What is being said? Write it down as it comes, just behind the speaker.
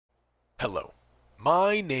Hello,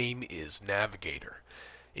 my name is Navigator.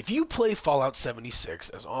 If you play Fallout 76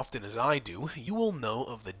 as often as I do, you will know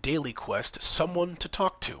of the daily quest Someone to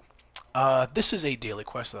Talk to. This is a daily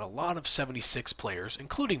quest that a lot of 76 players,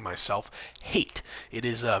 including myself, hate. It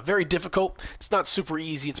is very difficult, it's not super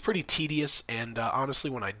easy, it's pretty tedious, and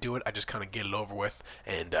honestly when I do it, I just kind of get it over with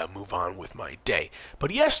and move on with my day.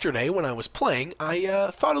 But yesterday when I was playing,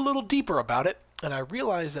 I thought a little deeper about it, and I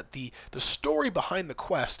realized that the story behind the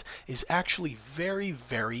quest is actually very,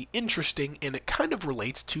 very interesting, and it kind of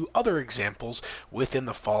relates to other examples within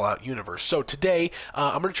the Fallout universe. So today,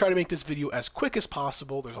 I'm going to try to make this video as quick as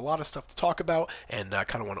possible. There's a lot of stuff to talk about, and I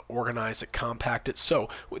kind of want to organize it, compact it. So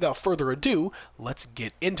without further ado, let's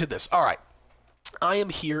get into this. All right. I am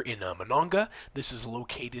here in Monongah. This is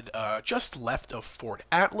located just left of Fort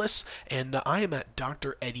Atlas, and I am at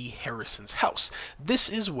Dr. Eddie Harrison's house. This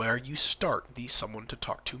is where you start the Someone to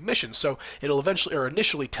Talk to mission. So it'll eventually or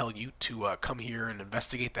initially tell you to come here and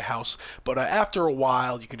investigate the house, but after a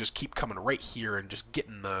while you can just keep coming right here and just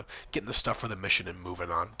getting the stuff for the mission and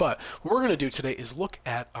moving on. But what we're gonna do today is look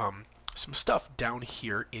at some stuff down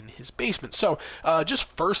here in his basement. So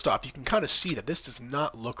just first off, you can kind of see that this does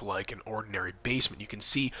not look like an ordinary basement. You can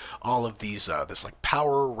see all of these this like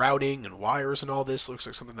power routing and wires and all this. Looks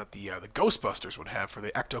like something that the Ghostbusters would have for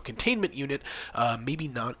the ecto containment unit. Maybe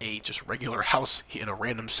not a just regular house in a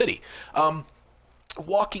random city.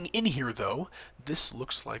 Walking in here though, this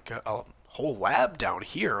looks like a whole lab down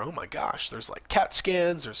here. Oh my gosh, there's like CAT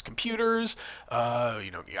scans, there's computers,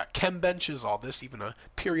 you got chem benches, all this, even a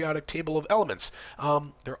periodic table of elements.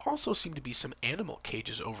 There also seem to be some animal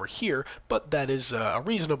cages over here, but that is a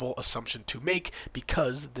reasonable assumption to make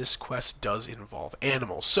because this quest does involve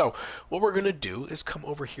animals. So what we're going to do is come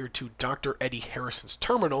over here to Dr. Eddie Harrison's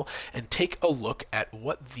terminal and take a look at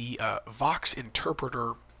what the Vox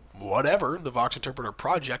Interpreter whatever the Vox Interpreter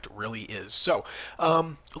project really is. So,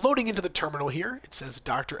 loading into the terminal here, it says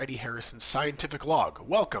Dr. Eddie Harrison's scientific log.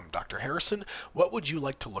 Welcome, Dr. Harrison. What would you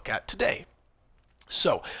like to look at today?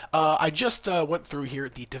 So, I just went through here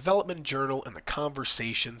the development journal and the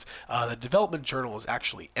conversations. The development journal is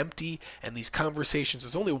actually empty, and these conversations,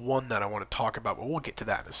 there's only one that I want to talk about, but we'll get to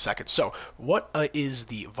that in a second. So, what is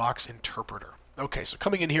the Vox Interpreter? Okay, so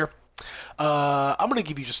coming in here, I'm going to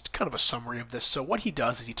give you just kind of a summary of this. So what he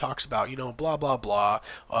does is he talks about, blah, blah, blah.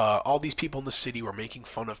 All these people in the city were making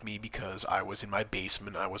fun of me because I was in my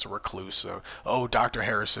basement. I was a recluse. Oh, Dr.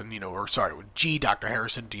 Harrison, Dr.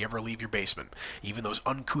 Harrison, do you ever leave your basement? Even those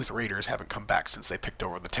uncouth raiders haven't come back since they picked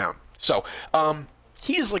over the town. So,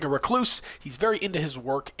 he is like a recluse. He's very into his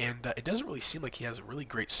work, and it doesn't really seem like he has really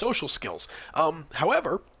great social skills.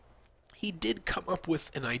 However, he did come up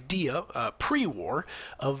with an idea, pre-war,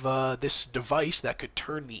 of this device that could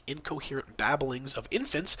turn the incoherent babblings of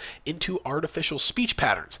infants into artificial speech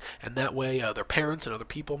patterns. And that way their parents and other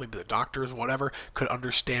people, maybe the doctors, whatever, could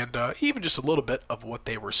understand even just a little bit of what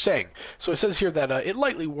they were saying. So it says here that it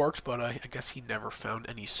lightly worked, but I guess he never found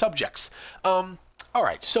any subjects.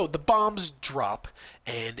 Alright, so the bombs drop,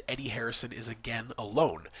 and Eddie Harrison is again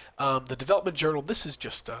alone. The development journal, this is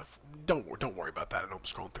just, don't worry about that, I know I'm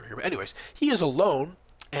scrolling through here, but anyways, he is alone,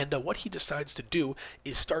 and what he decides to do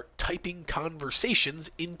is start typing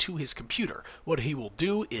conversations into his computer. What he will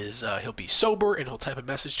do is he'll be sober, and he'll type a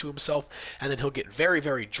message to himself, and then he'll get very,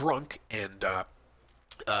 very drunk, and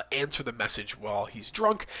answer the message while he's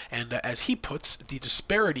drunk, and as he puts, the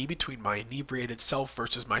disparity between my inebriated self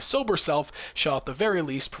versus my sober self shall at the very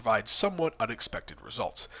least provide somewhat unexpected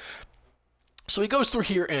results. So he goes through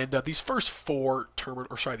here, and these first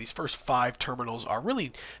these first 5 terminals are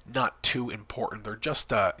really not too important. They're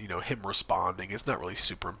just, him responding. It's not really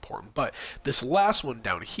super important, but this last one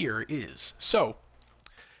down here is. So,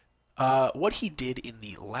 what he did in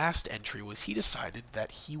the last entry was he decided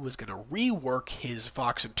that he was going to rework his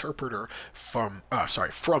Vox Interpreter from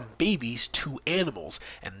babies to animals,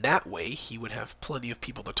 and that way he would have plenty of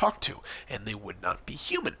people to talk to, and they would not be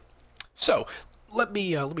human. So let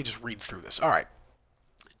me just read through this. All right.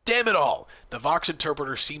 Damn it all! The Vox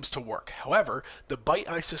Interpreter seems to work. However, the bite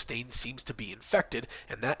I sustained seems to be infected,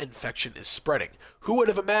 and that infection is spreading. Who would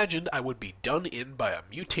have imagined I would be done in by a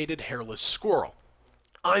mutated hairless squirrel?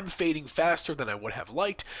 I'm fading faster than I would have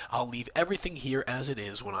liked. I'll leave everything here as it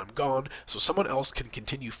is when I'm gone, so someone else can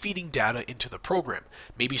continue feeding data into the program.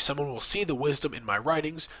 Maybe someone will see the wisdom in my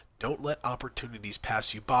writings. Don't let opportunities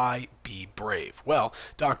pass you by. Be brave. Well,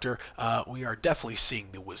 Doctor, we are definitely seeing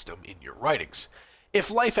the wisdom in your writings. If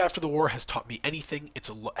life after the war has taught me anything, it's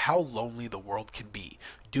how lonely the world can be.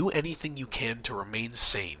 Do anything you can to remain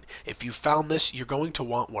sane. If you found this, you're going to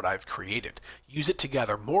want what I've created. Use it to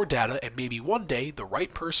gather more data, and maybe one day the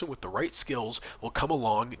right person with the right skills will come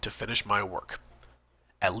along to finish my work.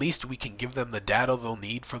 At least we can give them the data they'll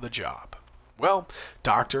need for the job. Well,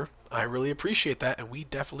 Doctor, I really appreciate that, and we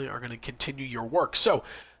definitely are going to continue your work. So,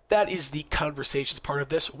 that is the conversations part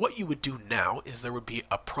of this. What you would do now is there would be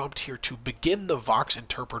a prompt here to begin the Vox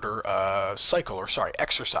Interpreter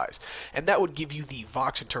exercise. And that would give you the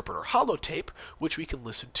Vox Interpreter holotape, which we can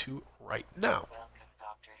listen to right now. Welcome,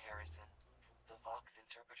 Dr. Harrison. The Vox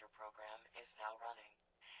Interpreter program is now running.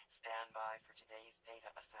 Stand by for today's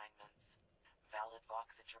data assignments. Valid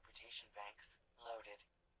Vox interpretation banks loaded.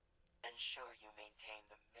 Ensure you maintain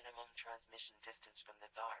the minimum transmission distance from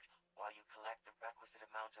the dart while you collect the requisite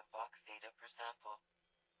amount of Vox data per sample.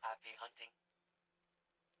 Happy hunting.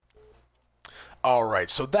 Alright,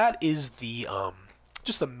 so that is the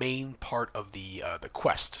just the main part of the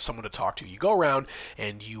quest, someone to talk to. You go around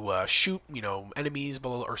and you shoot, enemies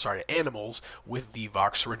animals with the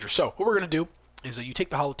Vox syringer. So what we're gonna do is that you take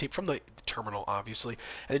the holotape from the terminal, obviously,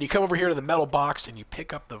 and then you come over here to the metal box and you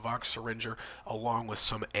pick up the Vox syringer along with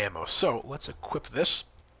some ammo. So let's equip this.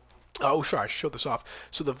 Oh, sure, I should show this off.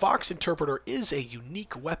 So the Vox Interpreter is a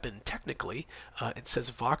unique weapon, technically. It says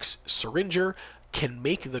Vox syringer can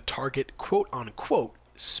make the target, quote-unquote,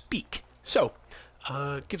 speak. So,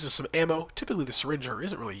 it gives us some ammo. Typically, the syringer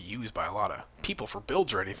isn't really used by a lot of people for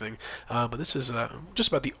builds or anything, but this is just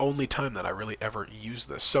about the only time that I really ever use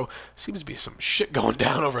this. So, seems to be some shit going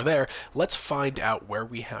down over there. Let's find out where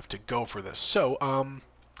we have to go for this. So,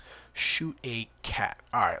 shoot a cat.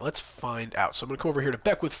 Alright, let's find out. So I'm going to come over here to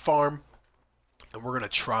Beckwith Farm, and we're going to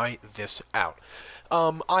try this out.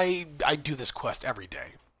 I do this quest every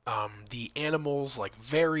day. The animals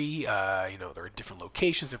vary, they're in different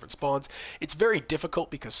locations, different spawns. It's very difficult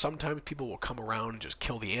because sometimes people will come around and just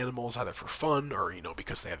kill the animals either for fun or,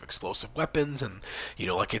 because they have explosive weapons, and,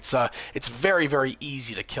 it's very, very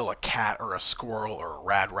easy to kill a cat or a squirrel or a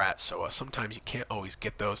rad rat, so sometimes you can't always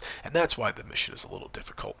get those, and that's why the mission is a little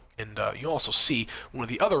difficult. And you also see one of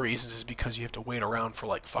the other reasons is because you have to wait around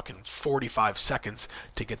for fucking 45 seconds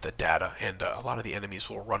to get the data, and a lot of the enemies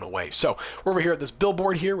will run away. So we're over here at this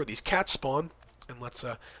billboard here where these cats spawn, and let's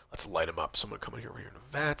light them up. So I'm gonna come in here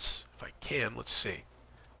to VATS if I can. Let's see.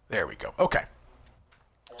 There we go. Okay.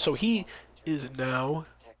 So he is now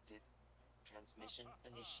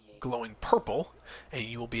glowing purple, and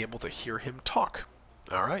you will be able to hear him talk.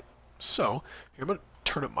 All right. So here I'm gonna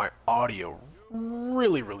turn up my audio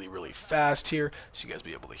really, really, really fast here so you guys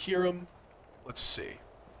be able to hear him. Let's see.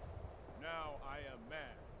 Now I am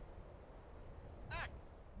mad. Act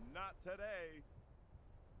not today.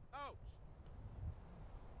 Ouch.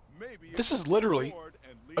 Maybe this is literally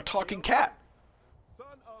a talking cat.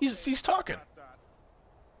 He's talking.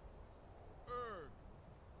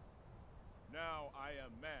 Now I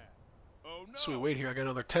am mad. Oh no. So we wait here. I got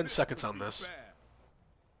another 10 seconds on this.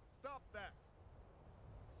 Stop that.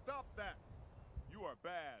 Stop that. You are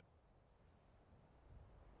bad.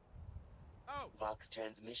 Oh. Vox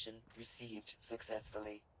transmission received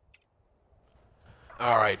successfully.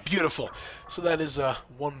 Alright, beautiful. So that is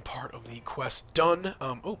one part of the quest done.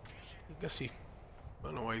 Oh, I guess I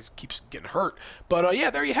don't know why he keeps getting hurt. But yeah,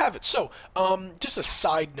 there you have it. So, just a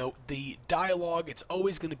side note, the dialogue, it's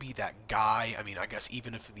always going to be that guy. I mean, I guess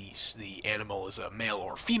even if the animal is a male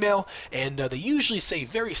or female, and they usually say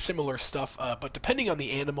very similar stuff, but depending on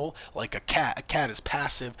the animal, like a cat is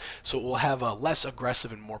passive, so it will have a less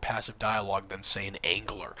aggressive and more passive dialogue than, say, an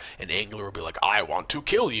angler. An angler will be like, I want to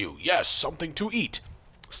kill you. Yes, something to eat.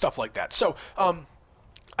 Stuff like that. So,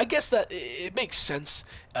 I guess that it makes sense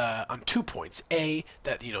on 2 points. A,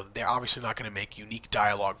 that, they're obviously not going to make unique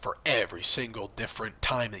dialogue for every single different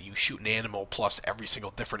time that you shoot an animal plus every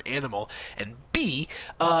single different animal. And B,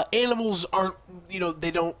 animals aren't, they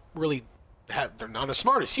don't really they're not as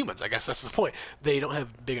smart as humans. I guess that's the point. They don't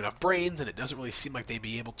have big enough brains, and it doesn't really seem like they'd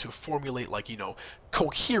be able to formulate,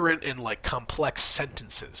 coherent and, complex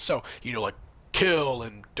sentences. So, kill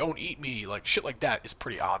and don't eat me, shit like that is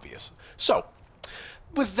pretty obvious. So,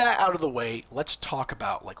 with that out of the way, let's talk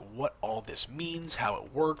about what all this means, how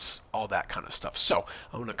it works, all that kind of stuff. So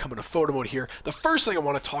I'm going to come into photo mode here. The first thing I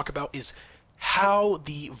want to talk about is how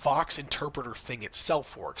the Vox Interpreter thing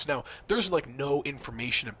itself works. Now, there's no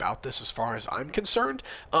information about this as far as I'm concerned.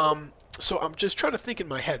 So I'm just trying to think in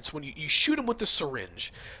my head. So when you shoot him with the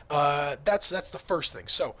syringe, that's the first thing.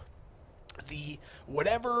 So the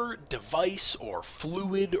whatever device or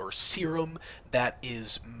fluid or serum that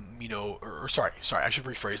is, or sorry, I should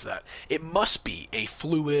rephrase that. It must be a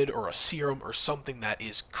fluid or a serum or something that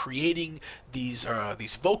is creating these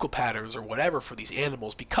vocal patterns or whatever for these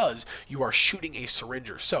animals, because you are shooting a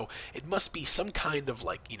syringer. So it must be some kind of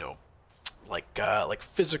like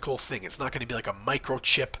physical thing. It's not going to be like a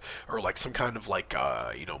microchip or like some kind of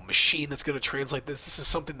machine that's going to translate this. This is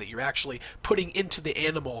something that you're actually putting into the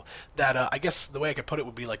animal that I guess the way I could put it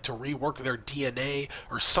would be like to rework their DNA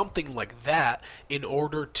or something like that in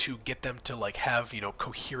order to get them to like have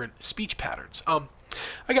coherent speech patterns.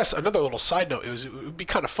 I guess another little side note, it would be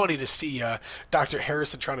kind of funny to see Dr.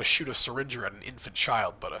 Harrison trying to shoot a syringer at an infant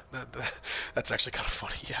child, but that's actually kind of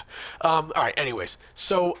funny, yeah. All right, anyways,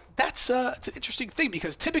 so that's it's an interesting thing,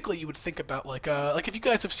 because typically you would think about like if you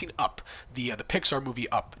guys have seen Up, the Pixar movie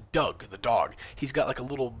Up, Doug the dog, he's got like a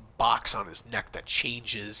little box on his neck that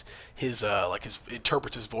changes his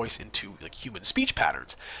interprets his voice into like human speech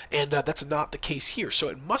patterns, and that's not the case here. So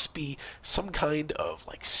it must be some kind of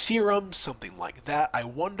like serum, something like that. I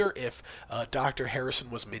wonder if Dr.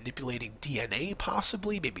 Harrison was manipulating DNA,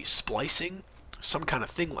 possibly, maybe splicing, some kind of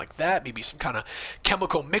thing like that, maybe some kind of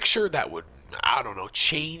chemical mixture that would, I don't know,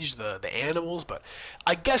 change the animals. But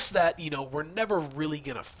I guess that, we're never really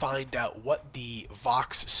going to find out what the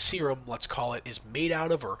Vox serum, let's call it, is made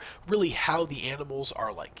out of, or really how the animals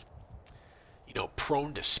are like,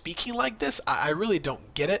 prone to speaking like this. I really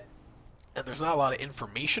don't get it. And there's not a lot of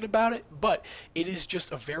information about it, but it is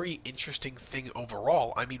just a very interesting thing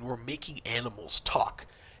overall. I mean, we're making animals talk.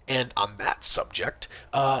 And on that subject,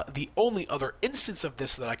 the only other instance of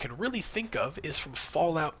this that I can really think of is from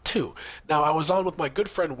Fallout 2. Now, I was on with my good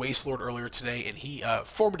friend Wastelord earlier today, and he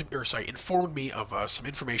informed me of some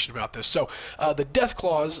information about this. So, the Death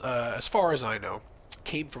Claws, as far as I know,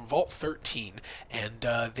 came from Vault 13, and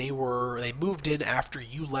they moved in after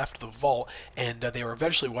you left the vault, and they were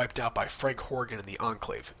eventually wiped out by Frank Horgan and the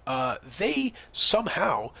Enclave. They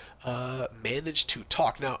somehow managed to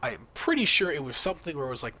talk. Now, I'm pretty sure it was something where it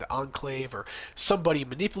was like the Enclave or somebody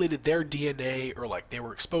manipulated their DNA, or like they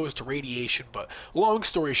were exposed to radiation, but long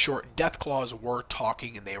story short, Deathclaws were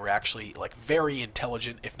talking, and they were actually like very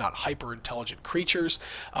intelligent, if not hyper intelligent creatures.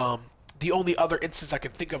 The only other instance I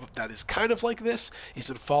can think of that is kind of like this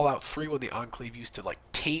is in Fallout 3, when the Enclave used to like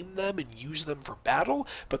tame them and use them for battle,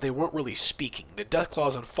 but they weren't really speaking. The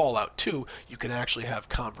Deathclaws in Fallout 2 you can actually have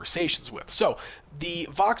conversations with. So the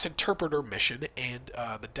Vox Interpreter mission and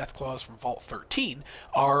the Deathclaws from Vault 13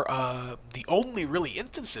 are the only really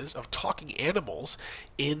instances of talking animals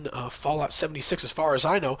in Fallout 76 as far as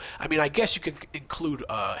I know. I mean, I guess you can include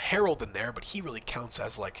Harold in there, but he really counts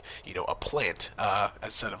as like, a plant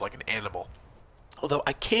instead of like an animal. Although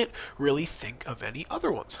I can't really think of any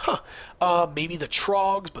other ones. Maybe the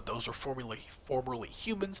Trogs, but those were formerly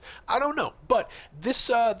humans. I don't know. But this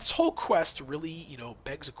whole quest really,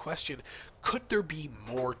 begs a question. Could there be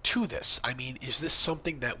more to this? I mean, is this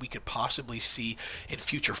something that we could possibly see in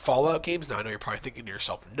future Fallout games? Now, I know you're probably thinking to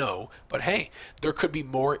yourself, no, but hey, there could be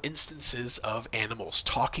more instances of animals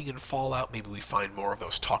talking in Fallout. Maybe we find more of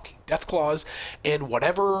those talking Deathclaws, and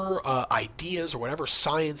whatever ideas or whatever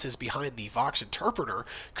science is behind the Vox Interpreter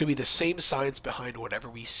could be the same science behind whatever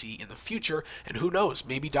we see in the future, and who knows,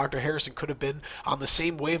 maybe Dr. Harrison could have been on the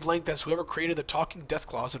same wavelength as whoever created the talking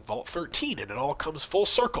Deathclaws in Vault 13, and it all comes full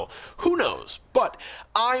circle. Who knows? But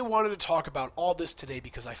I wanted to talk about all this today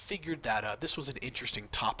because I figured that this was an interesting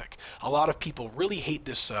topic. A lot of people really hate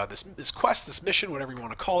this quest, this mission, whatever you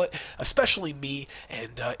want to call it, especially me,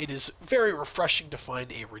 and it is very refreshing to find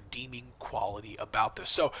a redeeming quality about this.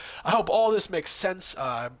 So I hope all this makes sense.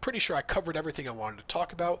 I'm pretty sure I covered everything I wanted to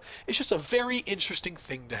talk about. It's just a very interesting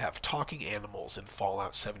thing to have talking animals in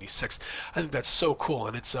Fallout 76. I think that's so cool,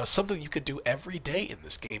 and it's something you can do every day in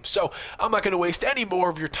this game. So I'm not going to waste any more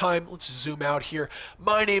of your time. Let's zoom out here.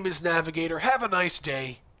 My name is Navigator. Have a nice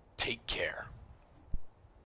day. Take care.